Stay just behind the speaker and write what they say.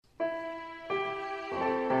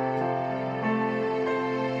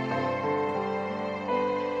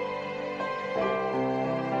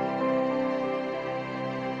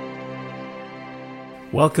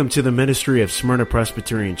Welcome to the ministry of Smyrna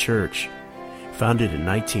Presbyterian Church. Founded in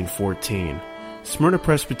 1914, Smyrna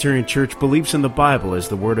Presbyterian Church believes in the Bible as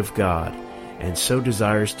the Word of God, and so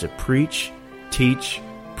desires to preach, teach,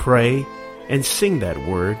 pray, and sing that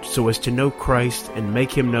Word so as to know Christ and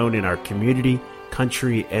make Him known in our community,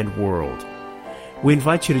 country, and world. We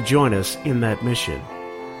invite you to join us in that mission.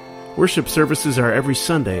 Worship services are every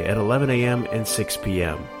Sunday at 11 a.m. and 6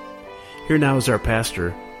 p.m. Here now is our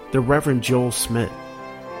pastor, the Reverend Joel Smith.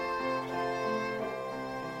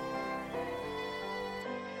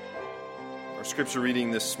 Our scripture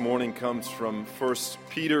reading this morning comes from 1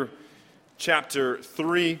 Peter chapter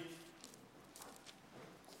 3,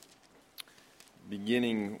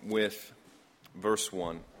 beginning with verse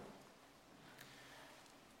 1.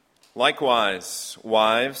 Likewise,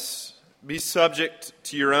 wives, be subject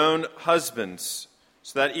to your own husbands,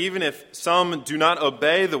 so that even if some do not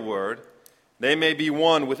obey the word, they may be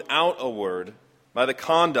won without a word by the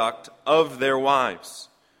conduct of their wives,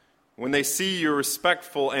 when they see your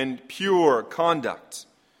respectful and pure conduct.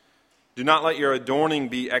 Do not let your adorning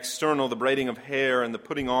be external, the braiding of hair and the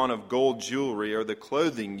putting on of gold jewelry or the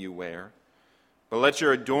clothing you wear, but let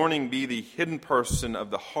your adorning be the hidden person of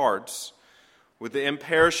the hearts, with the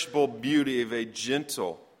imperishable beauty of a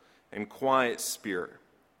gentle and quiet spirit,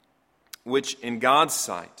 which in God's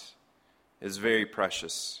sight is very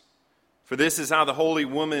precious. For this is how the holy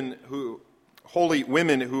women who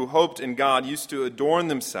hoped in God used to adorn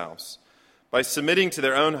themselves, by submitting to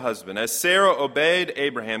their own husband, as Sarah obeyed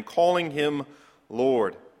Abraham, calling him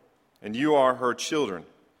Lord. And you are her children,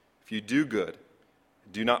 if you do good,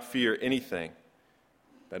 do not fear anything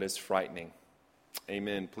that is frightening.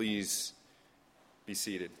 Amen. Please be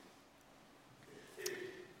seated.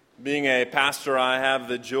 Being a pastor, I have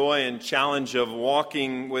the joy and challenge of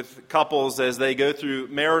walking with couples as they go through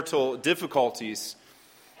marital difficulties.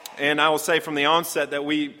 And I will say from the onset that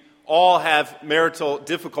we all have marital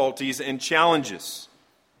difficulties and challenges.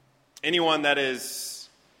 Anyone that is,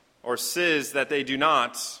 or says that they do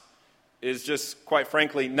not, is just, quite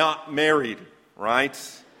frankly, not married, right?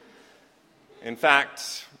 In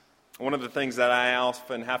fact, one of the things that I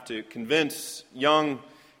often have to convince young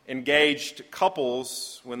engaged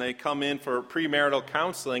couples when they come in for premarital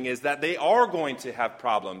counseling is that they are going to have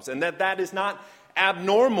problems and that is not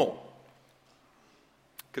abnormal.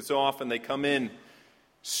 Because so often they come in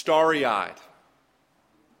starry-eyed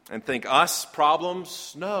and think, us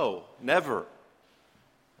problems? No, never.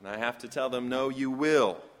 And I have to tell them, no, you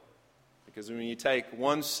will. Because when you take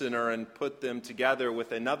one sinner and put them together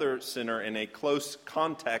with another sinner in a close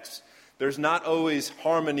context, there's not always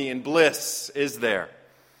harmony and bliss, is there?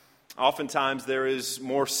 Oftentimes there is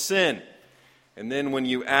more sin. And then when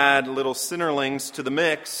you add little sinnerlings to the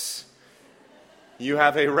mix, you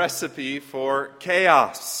have a recipe for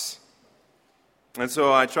chaos. And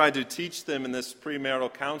so I tried to teach them in this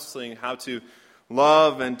premarital counseling how to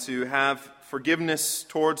love and to have forgiveness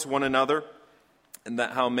towards one another, and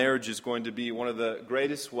that how marriage is going to be one of the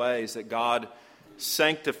greatest ways that God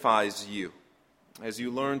sanctifies you as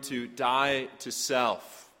you learn to die to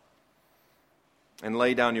self and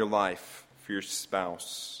lay down your life for your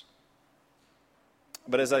spouse.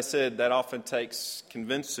 But as I said, that often takes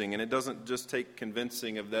convincing, and it doesn't just take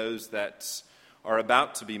convincing of those that are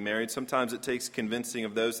about to be married. Sometimes it takes convincing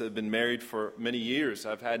of those that have been married for many years.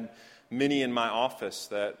 I've had many in my office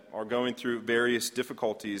that are going through various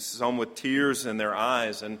difficulties, some with tears in their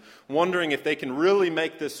eyes, and wondering if they can really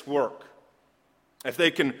make this work, if they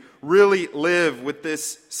can really live with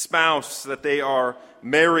this spouse that they are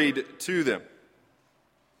married to them.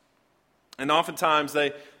 And oftentimes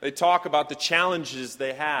they talk about the challenges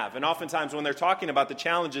they have. And oftentimes when they're talking about the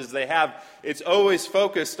challenges they have, it's always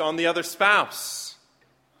focused on the other spouse.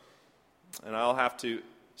 And I'll have to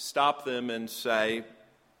stop them and say,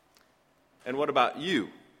 and what about you?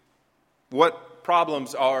 What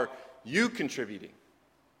problems are you contributing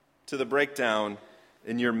to the breakdown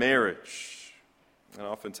in your marriage? And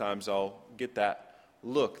oftentimes I'll get that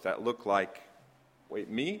look like, wait,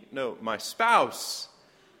 me? No, my spouse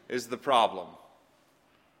is the problem.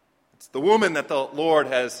 It's the woman that the Lord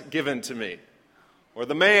has given to me, or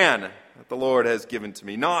the man that the Lord has given to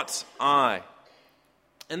me, not I.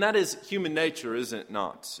 And that is human nature, is it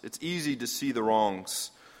not? It's easy to see the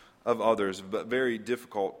wrongs of others, but very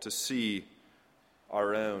difficult to see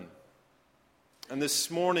our own. And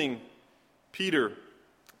this morning, Peter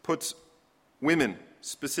puts women,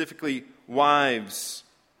 specifically wives,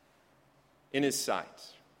 in his sight.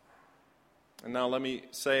 And now let me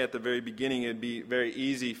say at the very beginning, it'd be very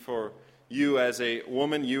easy for you as a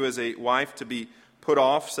woman, you as a wife, to be put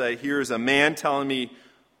off. Say, here's a man telling me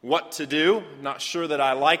what to do. Not sure that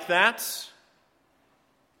I like that.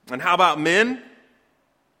 And how about men?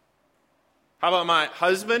 How about my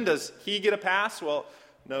husband? Does he get a pass? Well,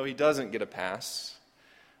 no, he doesn't get a pass.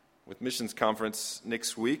 With Missions Conference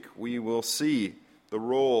next week, we will see the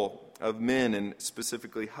role of men and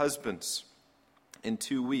specifically husbands in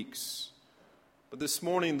 2 weeks. But this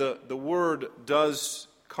morning, the word does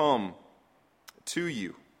come to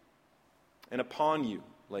you and upon you,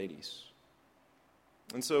 ladies.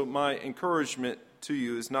 And so my encouragement to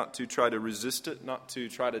you is not to try to resist it, not to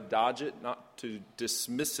try to dodge it, not to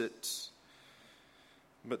dismiss it,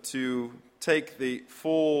 but to take the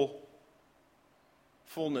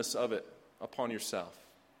fullness of it upon yourself.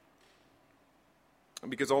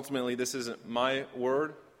 Because ultimately this isn't my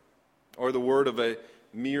word or the word of a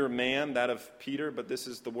mere man, that of Peter, but this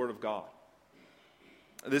is the word of God.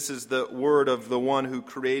 This is the word of the one who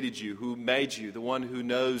created you, who made you, the one who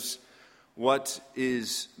knows what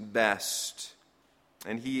is best.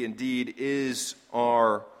 And he indeed is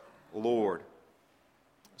our Lord.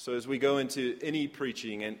 So as we go into any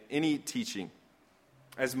preaching and any teaching,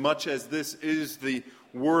 as much as this is the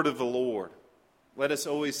word of the Lord, let us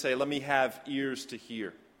always say, let me have ears to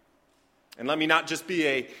hear. And let me not just be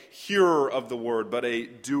a hearer of the word, but a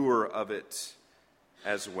doer of it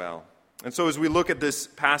as well. And so as we look at this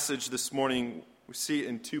passage this morning, we see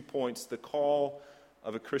in 2 points the call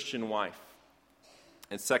of a Christian wife.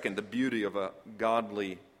 And second, the beauty of a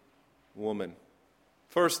godly woman.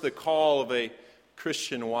 First, the call of a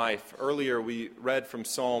Christian wife. Earlier we read from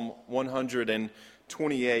Psalm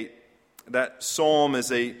 128. That psalm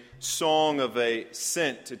is a song of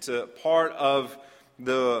ascent. It's a part of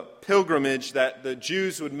the pilgrimage that the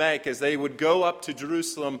Jews would make as they would go up to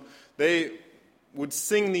Jerusalem. They would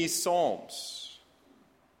sing these psalms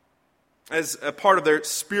as a part of their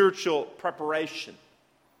spiritual preparation.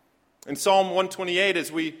 In Psalm 128,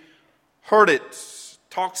 as we heard it,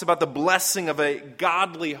 talks about the blessing of a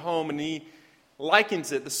godly home, and he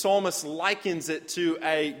likens it, the psalmist likens it to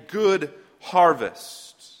a good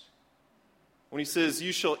harvest. When he says,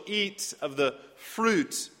 you shall eat of the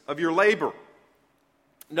fruit of your labor.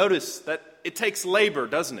 Notice that it takes labor,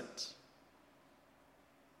 doesn't it?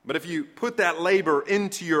 But if you put that labor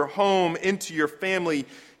into your home, into your family,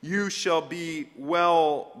 you shall be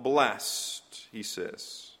well blessed, he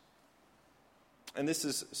says. And this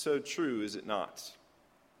is so true, is it not?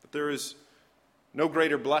 That there is no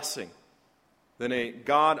greater blessing than a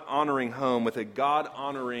God-honoring home with a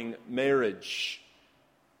God-honoring marriage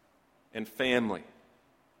and family.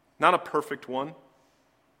 Not a perfect one,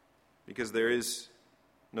 because there is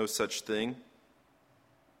no such thing.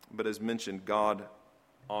 But as mentioned,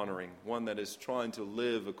 God-honoring. One that is trying to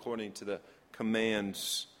live according to the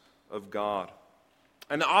commands of God.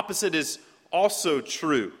 And the opposite is also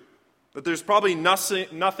true. That there's probably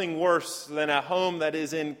nothing worse than a home that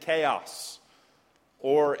is in chaos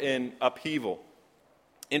or in upheaval.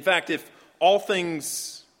 In fact, if all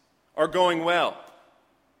things are going well,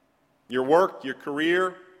 your work, your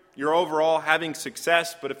career, you're overall having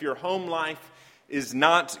success, but if your home life is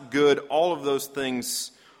not good, all of those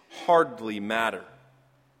things hardly matter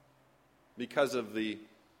because of the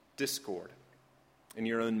discord in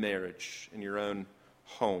your own marriage, in your own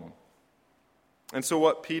home. And so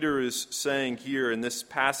what Peter is saying here in this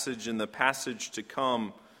passage and the passage to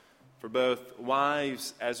come for both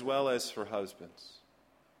wives as well as for husbands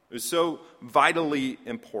is so vitally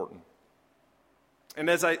important. And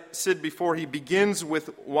as I said before, he begins with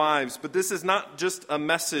wives, but this is not just a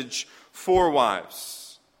message for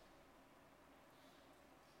wives.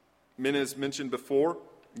 Men, as mentioned before,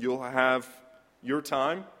 you'll have your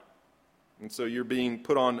time, and so you're being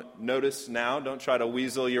put on notice now. Don't try to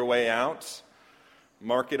weasel your way out.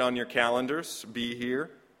 Mark it on your calendars. Be here.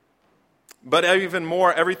 But even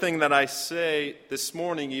more, everything that I say this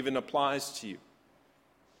morning even applies to you.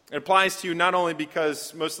 It applies to you not only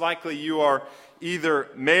because most likely you are either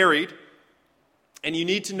married and you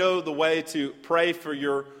need to know the way to pray for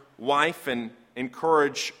your wife and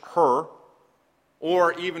encourage her,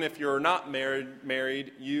 or even if you're not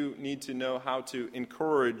married, you need to know how to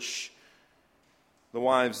encourage the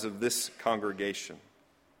wives of this congregation.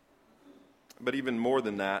 But even more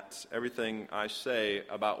than that, everything I say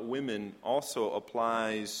about women also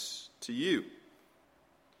applies to you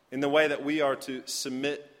in the way that we are to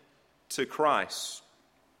submit to Christ.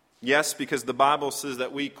 Yes, because the Bible says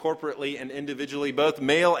that we corporately and individually, both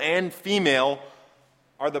male and female,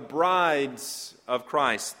 are the brides of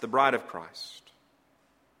Christ, the bride of Christ.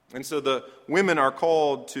 And so the women are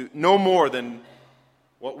called to no more than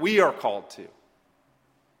what we are called to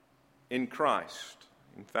in Christ.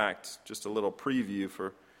 In fact, just a little preview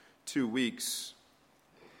for 2 weeks.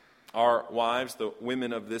 Our wives, the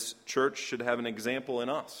women of this church, should have an example in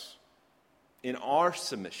us, in our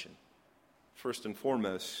submission, first and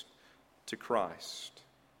foremost, to Christ.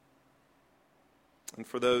 And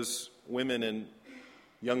for those women and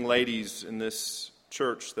young ladies in this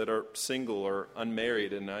church that are single or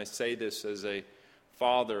unmarried, and I say this as a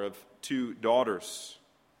father of 2 daughters,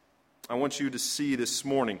 I want you to see this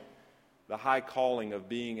morning the high calling of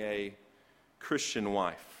being a Christian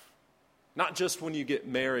wife. Not just when you get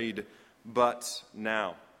married, but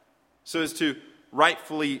now. So as to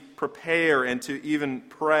rightfully prepare and to even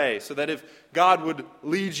pray, so that if God would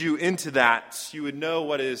lead you into that, you would know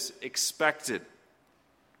what is expected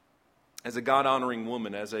as a God-honoring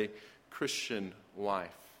woman, as a Christian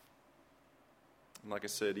wife. And like I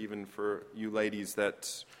said, even for you ladies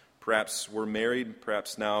that perhaps were married,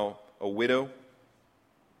 perhaps now a widow,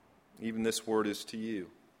 even this word is to you.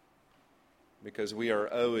 Because we are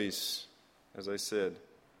always, as I said,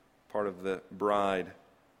 part of the bride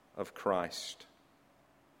of Christ.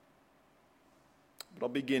 But I'll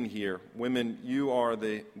begin here. Women, you are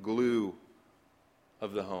the glue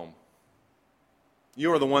of the home.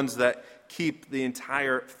 You are the ones that keep the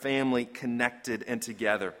entire family connected and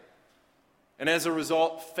together. And as a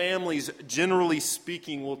result, families, generally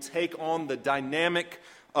speaking, will take on the dynamic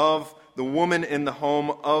of the woman in the home,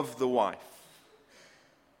 of the wife.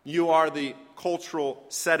 You are the cultural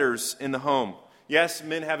setters in the home. Yes,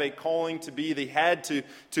 men have a calling to be the head,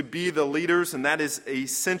 to be the leaders, and that is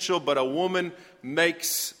essential, but a woman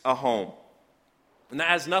makes a home. And that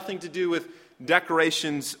has nothing to do with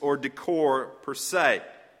decorations or decor per se.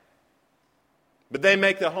 But they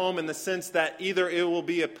make the home in the sense that either it will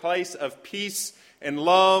be a place of peace and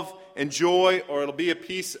love and joy, or it'll be a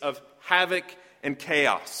piece of havoc and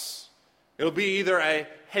chaos. It'll be either a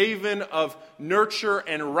haven of nurture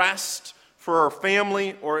and rest for our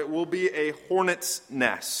family, or it will be a hornet's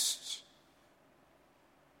nest.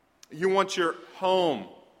 You want your home,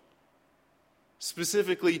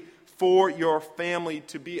 specifically for your family,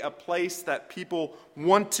 to be a place that people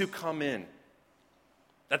want to come in,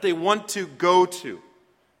 that they want to go to.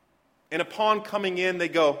 And upon coming in, they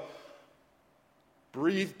go,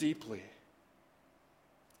 breathe deeply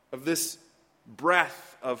of this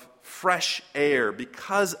breath of fresh air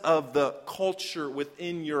because of the culture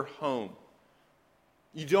within your home.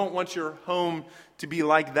 You don't want your home to be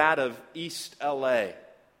like that of East LA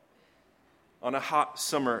on a hot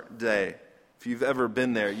summer day. If you've ever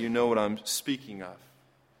been there, you know what I'm speaking of.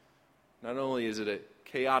 Not only is it a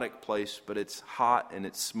chaotic place, but it's hot and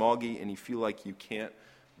it's smoggy and you feel like you can't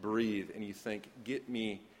breathe and you think, get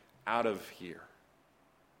me out of here.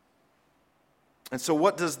 And so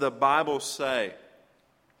what does the Bible say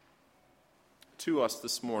to us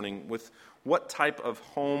this morning with what type of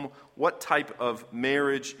home, what type of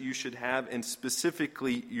marriage you should have, and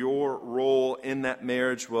specifically your role in that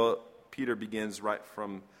marriage? Well, Peter begins right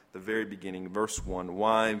from the very beginning, verse 1.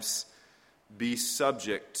 Wives, be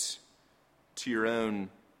subject to your own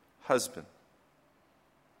husband.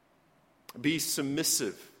 Be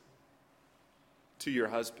submissive to your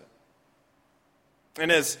husband.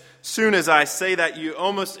 And as soon as I say that, you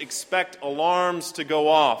almost expect alarms to go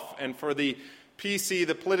off and for the PC,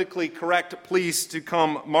 the politically correct police, to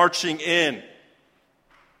come marching in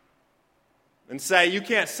and say, you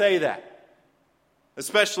can't say that,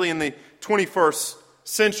 especially in the 21st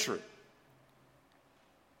century.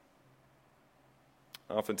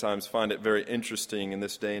 I oftentimes find it very interesting in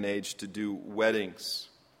this day and age to do weddings.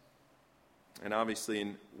 And obviously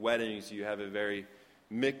in weddings you have a very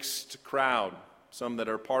mixed crowd. Some that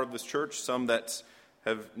are part of this church, some that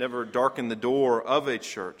have never darkened the door of a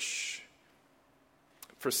church.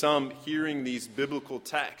 For some, hearing these biblical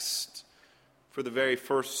texts for the very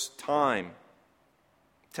first time.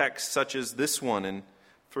 Texts such as this one in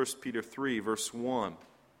 1 Peter 3, verse 1.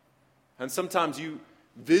 And sometimes you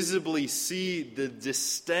visibly see the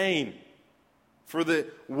disdain for the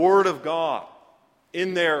Word of God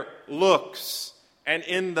in their looks and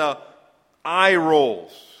in the eye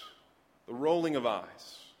rolls, the rolling of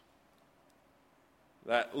eyes.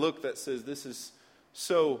 That look that says, this is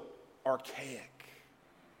so archaic,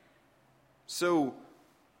 so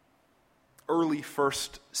early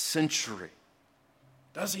first century.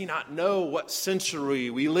 Does he not know what century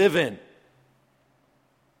we live in?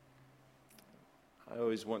 I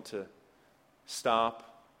always want to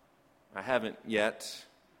stop. I haven't yet.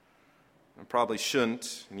 I probably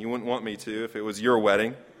shouldn't, and you wouldn't want me to if it was your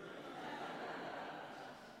wedding.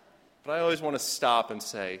 But I always want to stop and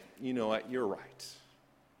say, you know what, you're right.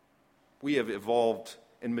 We have evolved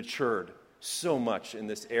and matured so much in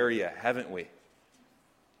this area, haven't we?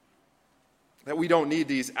 That we don't need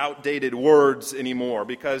these outdated words anymore,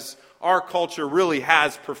 because our culture really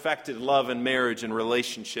has perfected love and marriage and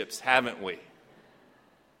relationships, haven't we?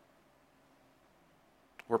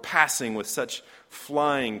 We're passing with such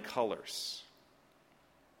flying colors.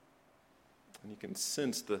 And you can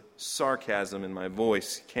sense the sarcasm in my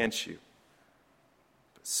voice, can't you?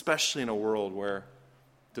 Especially in a world where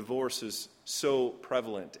divorce is so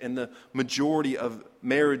prevalent, and the majority of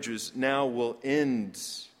marriages now will end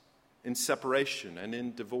in separation and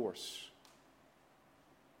in divorce.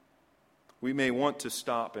 We may want to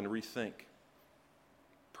stop and rethink.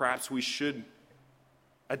 Perhaps we should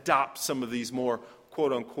adopt some of these more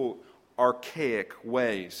quote-unquote archaic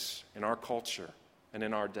ways in our culture and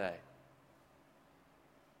in our day.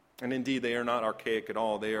 And indeed, they are not archaic at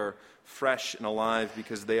all. They are fresh and alive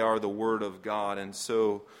because they are the Word of God, and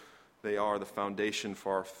so they are the foundation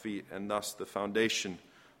for our feet, and thus the foundation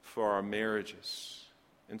for our marriages.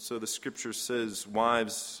 And so the Scripture says,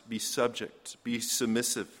 wives, be subject, be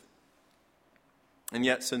submissive. And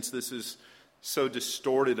yet, since this is so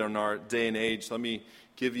distorted in our day and age, let me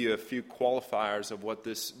give you a few qualifiers of what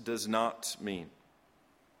this does not mean.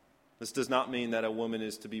 This does not mean that a woman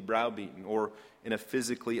is to be browbeaten or in a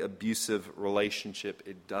physically abusive relationship.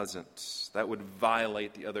 It doesn't. That would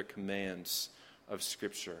violate the other commands of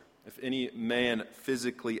Scripture. If any man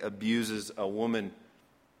physically abuses a woman,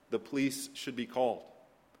 the police should be called.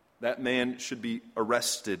 That man should be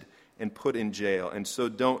arrested and put in jail. And so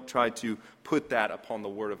don't try to put that upon the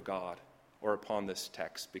Word of God or upon this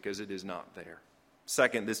text, because it is not there.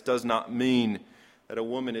 Second, this does not mean that a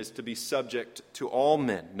woman is to be subject to all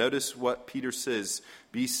men. Notice what Peter says,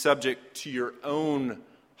 be subject to your own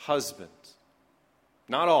husband.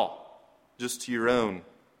 Not all, just to your own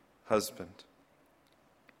husband.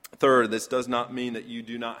 Third, this does not mean that you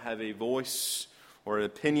do not have a voice or an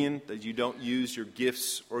opinion, that you don't use your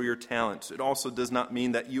gifts or your talents. It also does not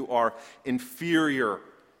mean that you are inferior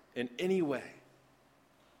in any way.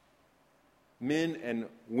 Men and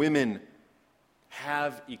women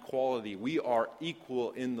have equality. We are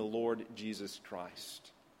equal in the Lord Jesus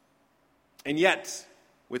Christ. And yet,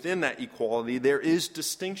 within that equality, there is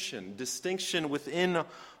distinction within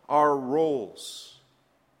our roles.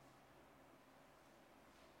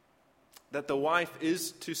 That the wife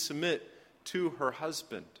is to submit to her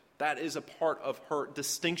husband. That is a part of her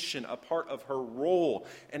distinction, a part of her role.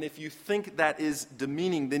 And if you think that is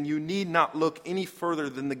demeaning, then you need not look any further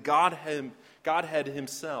than the Godhead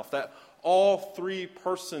himself. That all three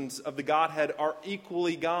persons of the Godhead are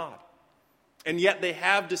equally God. And yet they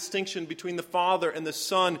have distinction between the Father and the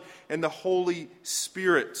Son and the Holy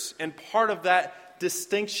Spirit. And part of that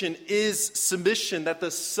distinction is submission, that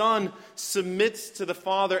the Son submits to the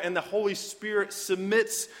Father and the Holy Spirit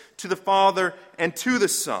submits to the Father and to the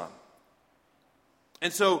Son.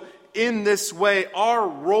 And so in this way, our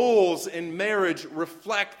roles in marriage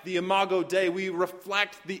reflect the Imago Dei. We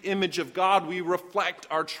reflect the image of God. We reflect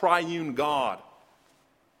our triune God.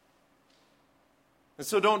 And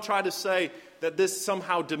so don't try to say that this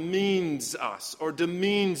somehow demeans us or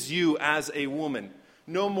demeans you as a woman.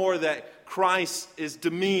 No more that Christ is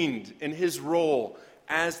demeaned in his role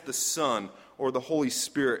as the Son, or the Holy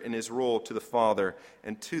Spirit in his role to the Father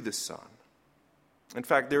and to the Son. In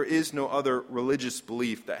fact, there is no other religious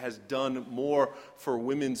belief that has done more for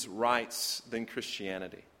women's rights than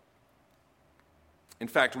Christianity. In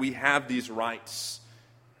fact, we have these rights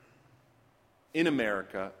in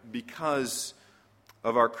America because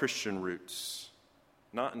of our Christian roots,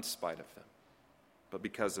 not in spite of them, but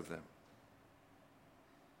because of them.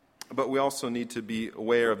 But we also need to be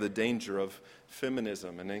aware of the danger of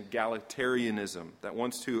feminism and egalitarianism that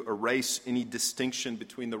wants to erase any distinction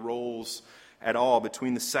between the roles at all,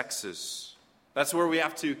 between the sexes. That's where we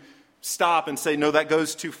have to stop and say, no, that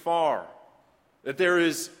goes too far. That there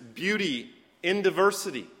is beauty in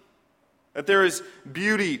diversity. That there is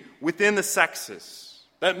beauty within the sexes.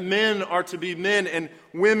 That men are to be men and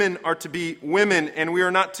women are to be women, and we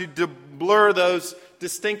are not to blur those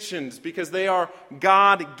distinctions because they are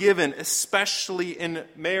God-given, especially in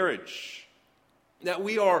marriage. That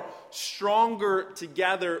we are stronger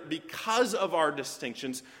together because of our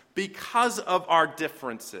distinctions, because of our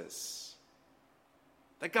differences.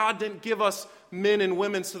 That God didn't give us men and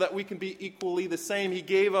women so that we can be equally the same. He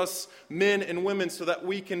gave us men and women so that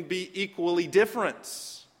we can be equally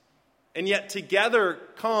different. And yet together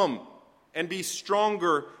come and be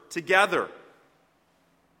stronger together.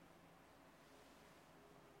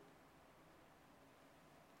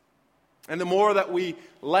 And the more that we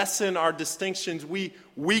lessen our distinctions, we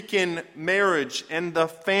weaken marriage and the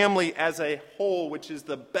family as a whole, which is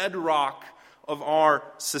the bedrock of our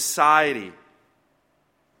society.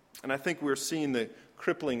 And I think we're seeing the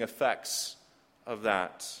crippling effects of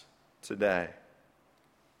that today.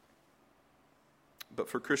 But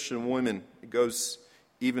for Christian women, it goes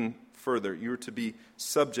even further. You're to be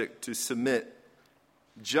subject, to submit,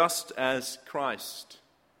 just as Christ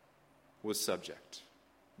was subject.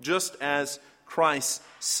 Just as Christ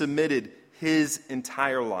submitted his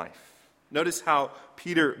entire life. Notice how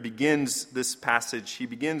Peter begins this passage. He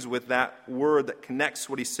begins with that word that connects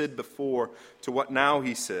what he said before to what now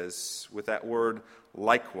he says, with that word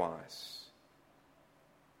likewise.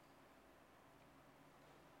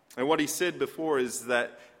 And what he said before is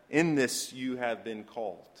that in this you have been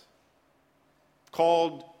called.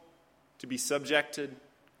 Called to be subjected,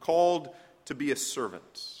 called to be a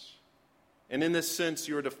servant. And in this sense,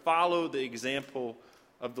 you are to follow the example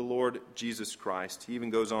of the Lord Jesus Christ. He even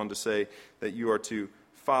goes on to say that you are to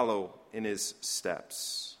follow in his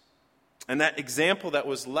steps. And that example that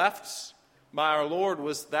was left by our Lord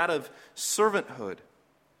was that of servanthood.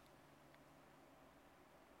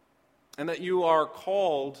 And that you are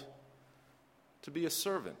called to be a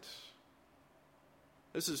servant.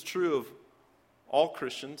 This is true of all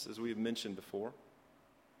Christians, as we have mentioned before,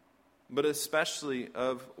 but especially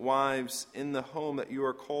of wives in the home, that you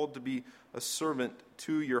are called to be a servant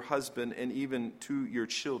to your husband and even to your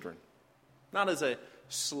children. Not as a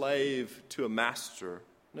slave to a master,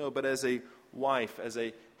 no, but as a wife, as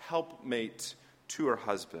a helpmate to her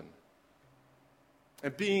husband.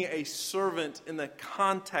 And being a servant in the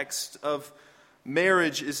context of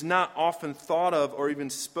marriage is not often thought of or even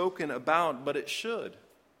spoken about, but it should.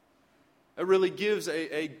 It really gives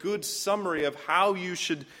a good summary of how you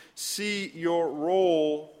should see your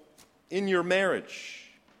role in your marriage,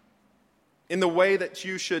 in the way that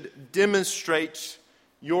you should demonstrate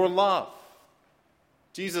your love.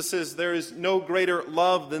 Jesus says there is no greater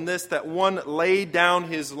love than this, that one laid down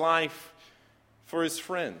his life for his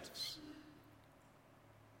friends.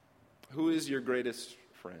 Who is your greatest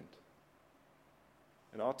friend?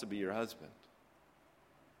 It ought to be your husband.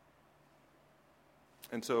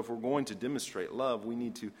 And so if we're going to demonstrate love, we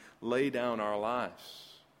need to lay down our lives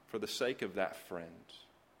for the sake of that friend.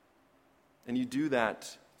 And you do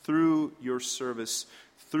that through your service,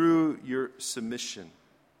 through your submission.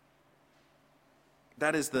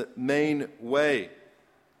 That is the main way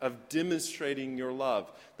of demonstrating your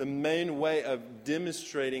love, the main way of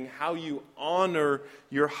demonstrating how you honor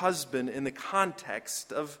your husband in the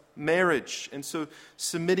context of marriage. And so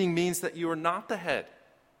submitting means that you are not the head,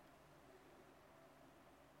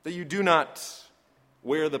 that you do not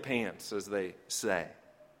wear the pants, as they say,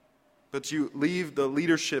 but you leave the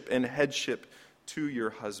leadership and headship to your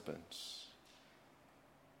husbands.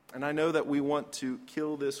 And I know that we want to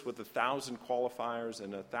kill this with 1,000 qualifiers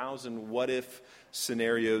and 1,000 what-if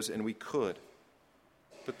scenarios, and we could.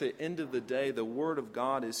 But at the end of the day, the Word of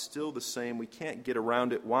God is still the same. We can't get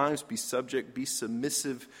around it. Wives, be subject, be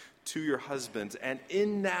submissive to your husbands. And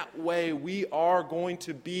in that way, we are going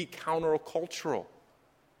to be countercultural.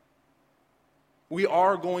 We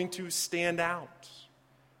are going to stand out.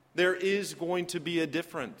 There is going to be a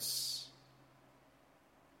difference.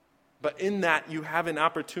 But in that, you have an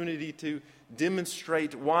opportunity to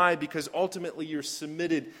demonstrate why, because ultimately you're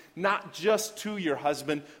submitted not just to your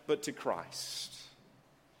husband, but to Christ,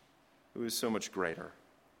 who is so much greater.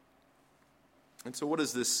 And so what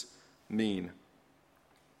does this mean?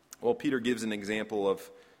 Well, Peter gives an example of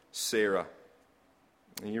Sarah.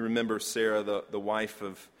 And you remember Sarah, the wife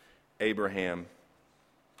of Abraham.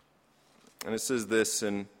 And it says this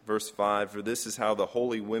in verse 5, "For this is how the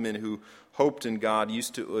holy women who hoped in God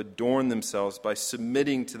used to adorn themselves by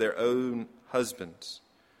submitting to their own husbands,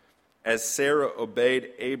 as Sarah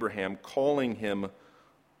obeyed Abraham, calling him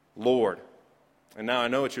Lord." And now I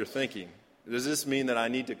know what you're thinking. Does this mean that I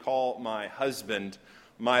need to call my husband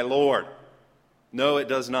my Lord? No, it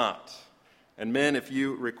does not. And men, if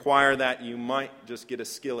you require that, you might just get a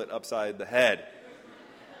skillet upside the head.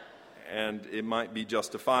 And it might be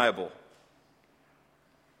justifiable.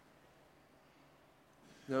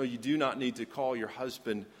 No, you do not need to call your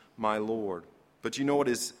husband my Lord. But you know what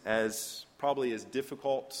is probably as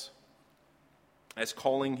difficult as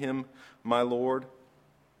calling him my Lord?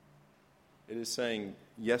 It is saying,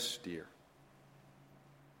 "Yes, dear,"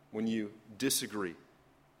 when you disagree.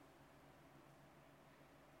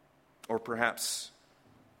 Or perhaps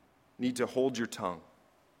need to hold your tongue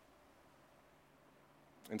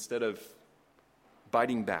instead of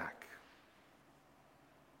biting back.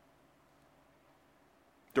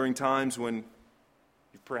 During times when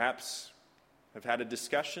you perhaps have had a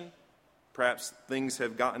discussion, perhaps things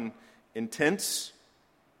have gotten intense,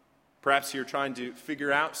 perhaps you're trying to figure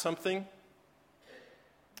out something,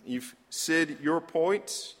 You've said your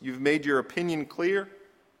point, you've made your opinion clear,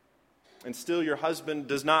 and still your husband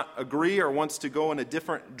does not agree or wants to go in a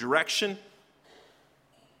different direction.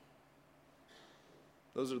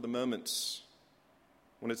 Those are the moments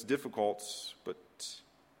when it's difficult, but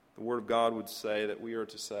the Word of God would say that we are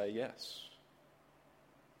to say, yes,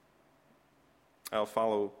 I'll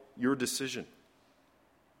follow your decision.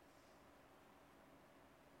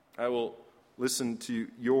 I will listen to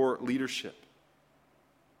your leadership.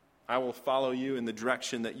 I will follow you in the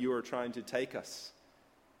direction that you are trying to take us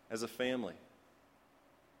as a family.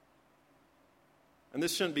 And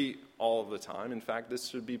this shouldn't be all of the time. In fact, this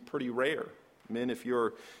should be pretty rare. Men, if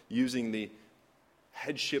you're using the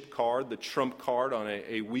headship card, the trump card on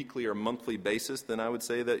a weekly or monthly basis, then I would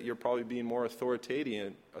say that you're probably being more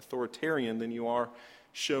authoritarian than you are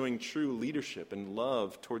showing true leadership and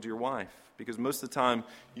love towards your wife. Because most of the time,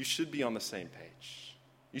 you should be on the same page.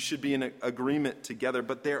 You should be in agreement together.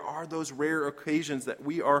 But there are those rare occasions that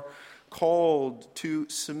we are called to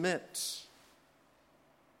submit.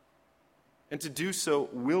 And to do so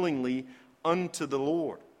willingly unto the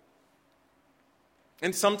Lord.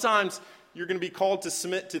 And sometimes you're going to be called to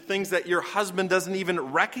submit to things that your husband doesn't even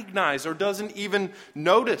recognize or doesn't even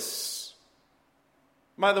notice.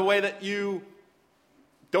 By the way that you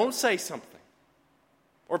don't say something.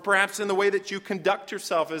 Or perhaps in the way that you conduct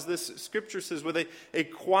yourself, as this scripture says, with a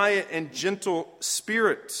quiet and gentle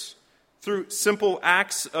spirit through simple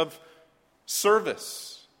acts of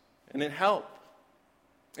service and in help,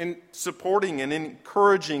 in supporting and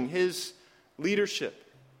encouraging his leadership.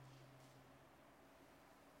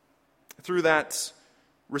 Through that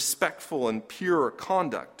respectful and pure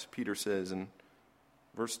conduct, Peter says in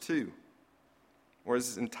verse 2.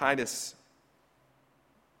 Whereas in Titus,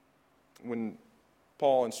 when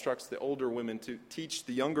Paul instructs the older women to teach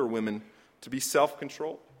the younger women to be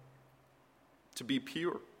self-controlled, to be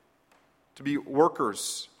pure, to be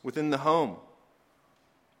workers within the home,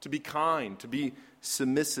 to be kind, to be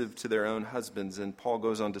submissive to their own husbands. And Paul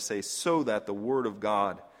goes on to say, so that the word of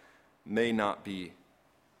God may not be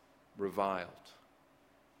reviled.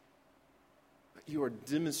 You are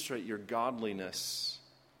demonstrate your godliness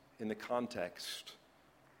in the context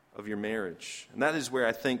of your marriage. And that is where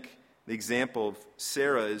I think the example of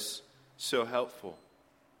Sarah is so helpful.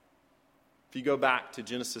 If you go back to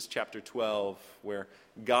Genesis chapter 12, where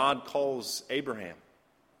God calls Abraham,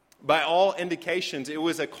 by all indications, it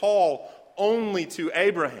was a call only to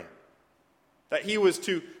Abraham. That he was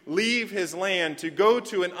to leave his land, to go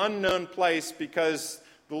to an unknown place because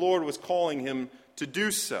the Lord was calling him to do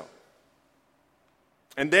so.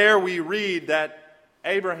 And there we read that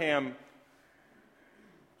Abraham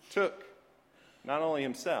took not only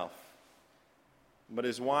himself, but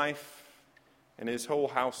his wife and his whole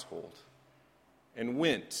household, and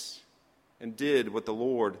went and did what the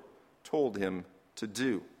Lord told him to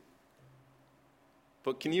do.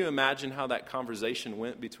 But can you imagine how that conversation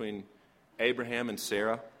went between Abraham and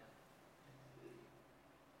Sarah?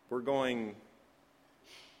 We're going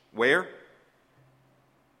where?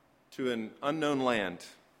 To an unknown land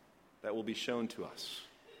that will be shown to us.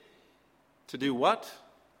 To do what?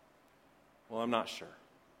 Well, I'm not sure.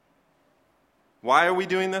 Why are we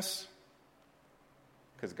doing this?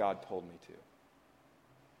 Because God told me to.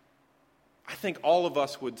 I think all of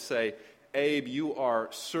us would say, Abe, you are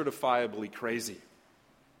certifiably crazy.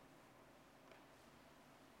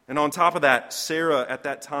 And on top of that, Sarah at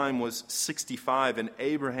that time was 65 and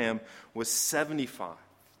Abraham was 75.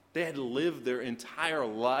 They had lived their entire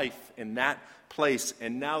life in that place,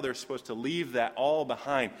 and now they're supposed to leave that all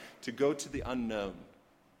behind to go to the unknown.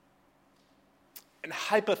 And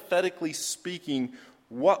hypothetically speaking,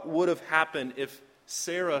 what would have happened if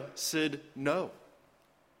Sarah said no?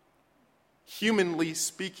 Humanly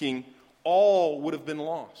speaking, all would have been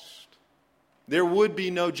lost. There would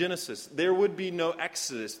be no Genesis. There would be no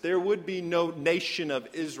Exodus. There would be no nation of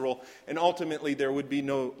Israel. And ultimately, there would be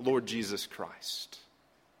no Lord Jesus Christ.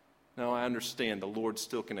 Now, I understand the Lord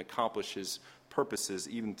still can accomplish his purposes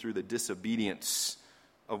even through the disobedience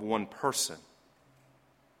of one person.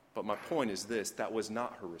 But my point is this, that was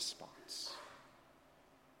not her response.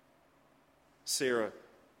 Sarah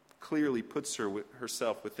clearly puts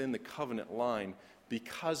herself within the covenant line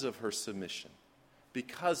because of her submission,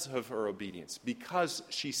 because of her obedience, because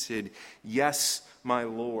she said, yes, my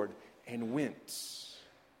Lord, and went.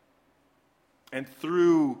 And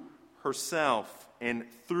through herself and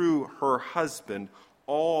through her husband,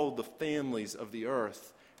 all the families of the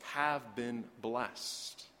earth have been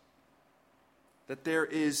blessed. That there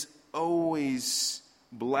is always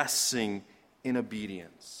blessing in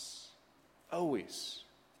obedience. Always.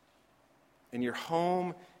 In your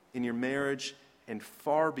home, in your marriage, and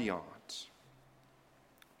far beyond.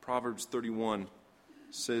 Proverbs 31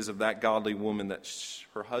 says of that godly woman that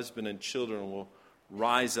her husband and children will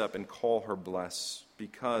rise up and call her blessed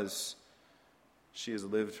because she has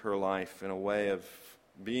lived her life in a way of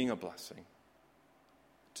being a blessing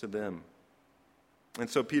to them. And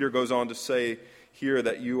so Peter goes on to say here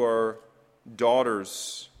that you are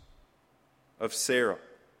daughters of Sarah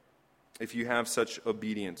if you have such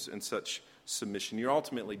obedience and such submission. You're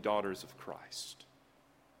ultimately daughters of Christ.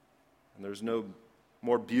 And there's no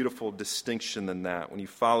more beautiful distinction than that when you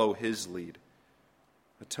follow his lead,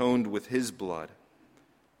 atoned with his blood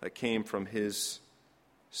that came from his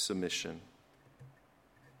submission.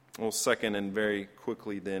 Well, second, and very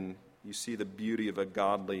quickly then, you see the beauty of a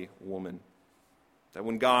godly woman. That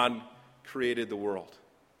when God created the world,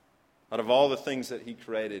 out of all the things that he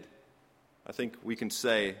created, I think we can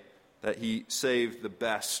say that he saved the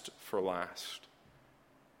best for last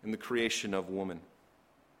in the creation of woman.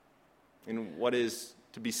 In what is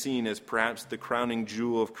to be seen as perhaps the crowning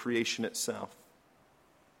jewel of creation itself.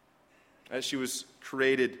 As she was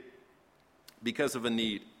created because of a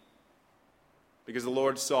need. Because the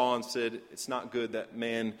Lord saw and said, it's not good that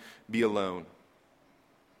man be alone.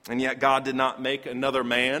 And yet God did not make another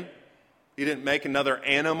man. He didn't make another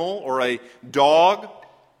animal or a dog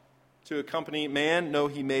to accompany man. No,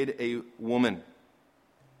 he made a woman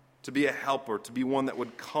to be a helper, to be one that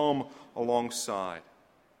would come alongside.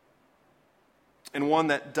 And one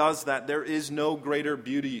that does that. There is no greater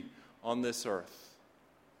beauty on this earth.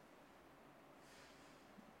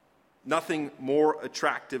 Nothing more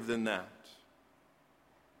attractive than that.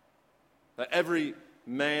 That every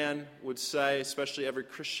man would say, especially every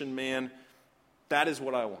Christian man, that is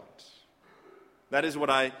what I want. That is what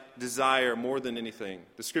I desire more than anything.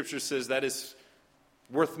 The Scripture says that is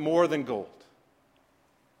worth more than gold.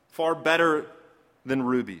 Far better than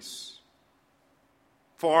rubies.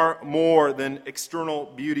 Far more than external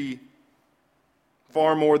beauty.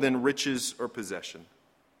 Far more than riches or possession.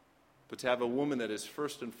 But to have a woman that is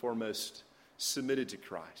first and foremost submitted to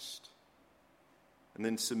Christ. And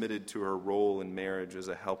then submitted to her role in marriage as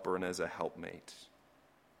a helper and as a helpmate.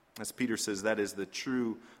 As Peter says, that is the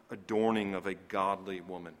true adorning of a godly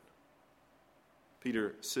woman.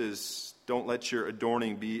 Peter says, don't let your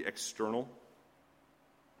adorning be external.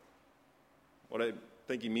 What I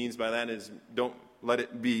think he means by that is don't let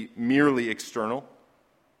it be merely external.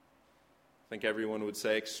 I think everyone would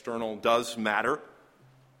say external does matter.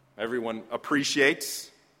 Everyone appreciates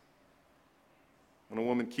when a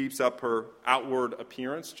woman keeps up her outward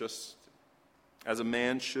appearance, just as a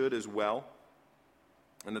man should as well.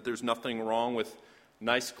 And that there's nothing wrong with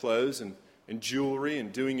nice clothes and jewelry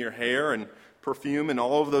and doing your hair and perfume and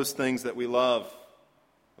all of those things that we love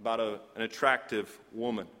about an attractive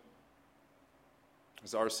woman.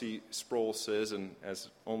 As R.C. Sproul says, and as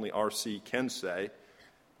only R.C. can say,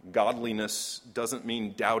 godliness doesn't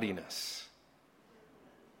mean dowdiness.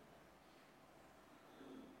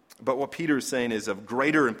 But what Peter is saying is of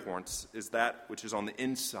greater importance is that which is on the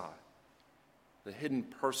inside, the hidden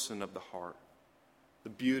person of the heart, the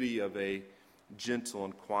beauty of a gentle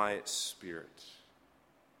and quiet spirit,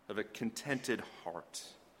 of a contented heart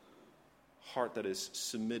that is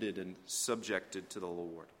submitted and subjected to the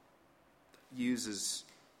Lord, that uses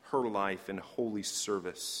her life in holy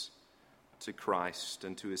service to Christ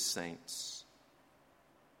and to his saints.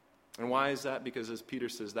 And why is that? Because as Peter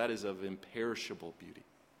says, that is of imperishable beauty.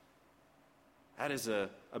 That is a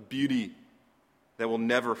beauty that will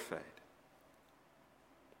never fade.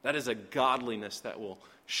 That is a godliness that will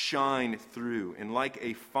shine through. And like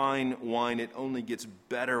a fine wine, it only gets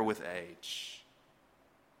better with age.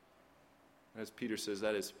 As Peter says,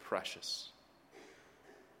 that is precious.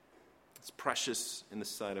 It's precious in the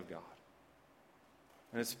sight of God.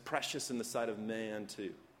 And it's precious in the sight of man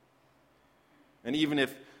too. And even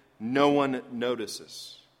if no one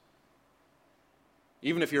notices,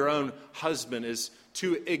 even if your own husband is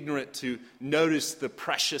too ignorant to notice the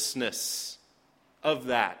preciousness of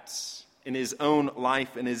that in his own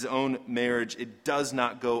life, in his own marriage, it does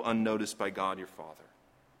not go unnoticed by God your Father.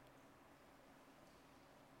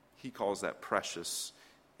 He calls that precious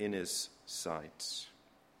in his sight.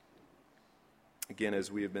 Again,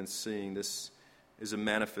 as we have been seeing, this is a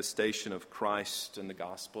manifestation of Christ and the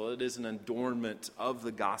gospel. It is an adornment of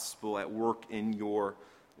the gospel at work in your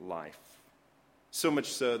life. So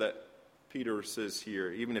much so that Peter says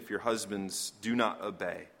here, even if your husbands do not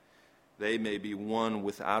obey, they may be won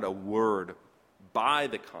without a word by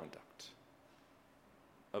the conduct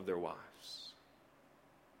of their wives.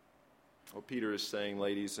 What Peter is saying,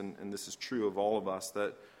 ladies, and this is true of all of us,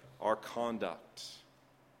 that our conduct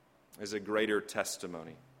is a greater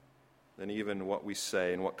testimony than even what we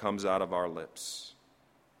say and what comes out of our lips,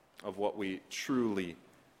 of what we truly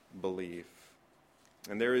believe.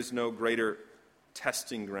 And there is no greater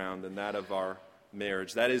testing ground than that of our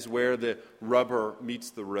marriage. That is where the rubber meets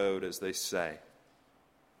the road, as they say.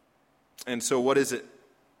 And so what is it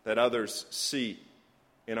that others see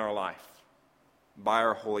in our life? By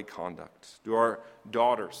our holy conduct. Do our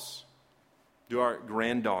daughters, do our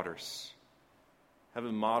granddaughters have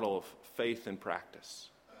a model of faith and practice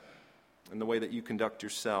in the way that you conduct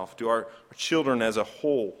yourself? Do our children as a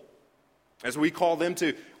whole, as we call them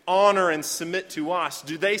to honor and submit to us,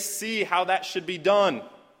 do they see how that should be done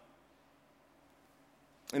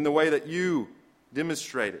in the way that you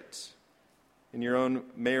demonstrate it in your own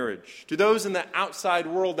marriage? To those in the outside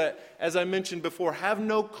world that, as I mentioned before, have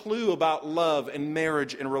no clue about love and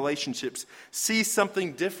marriage and relationships, see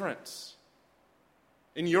something different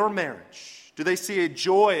in your marriage? Do they see a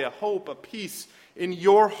joy, a hope, a peace in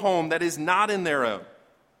your home that is not in their own?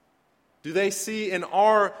 Do they see in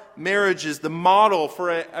our marriages the model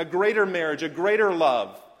for a greater marriage, a greater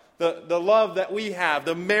love, the love that we have,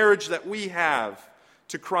 the marriage that we have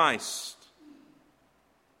to Christ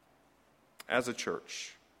as a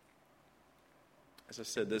church? As I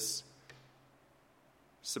said, this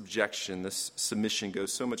subjection, this submission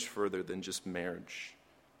goes so much further than just marriage.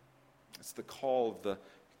 It's the call of the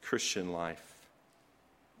Christian life.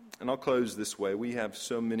 And I'll close this way. We have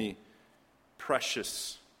so many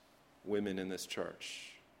precious women in this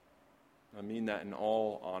church. I mean that in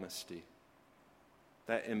all honesty.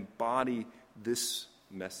 That embody this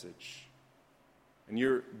message. And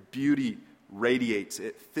your beauty radiates.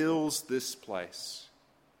 It fills this place.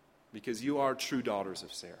 Because you are true daughters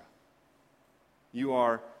of Sarah. You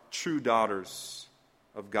are true daughters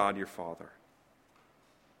of God your Father.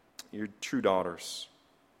 You're true daughters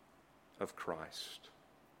of Christ.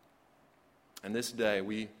 And this day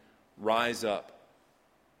we rise up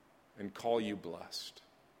and call you blessed.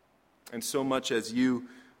 And so much as you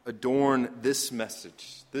adorn this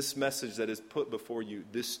message that is put before you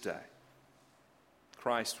this day,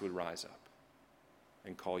 Christ would rise up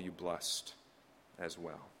and call you blessed as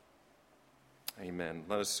well. Amen.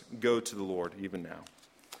 Let us go to the Lord even now.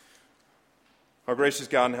 Our gracious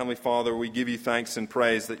God and Heavenly Father, we give you thanks and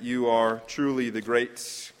praise that you are truly the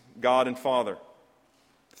great God and Father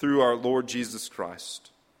through our Lord Jesus Christ,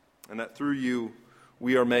 and that through you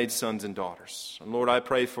we are made sons and daughters. And Lord, I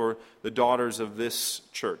pray for the daughters of this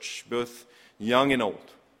church, both young and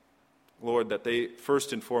old, Lord, that they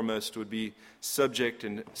first and foremost would be subject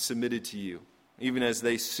and submitted to you. Even as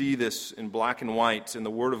they see this in black and white in the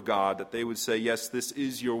Word of God, that they would say, yes, this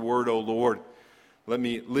is your Word, O Lord. Let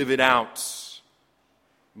me live it out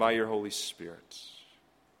by your Holy Spirit.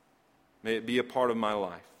 May it be a part of my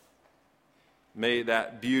life. May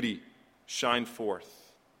that beauty shine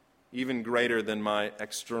forth, even greater than my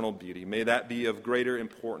external beauty. May that be of greater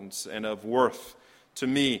importance and of worth to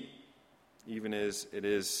me, even as it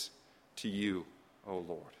is to you, O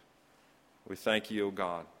Lord. We thank you, O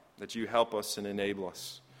God, that you help us and enable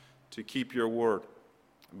us to keep your word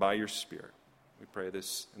by your Spirit. We pray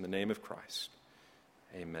this in the name of Christ.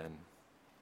 Amen.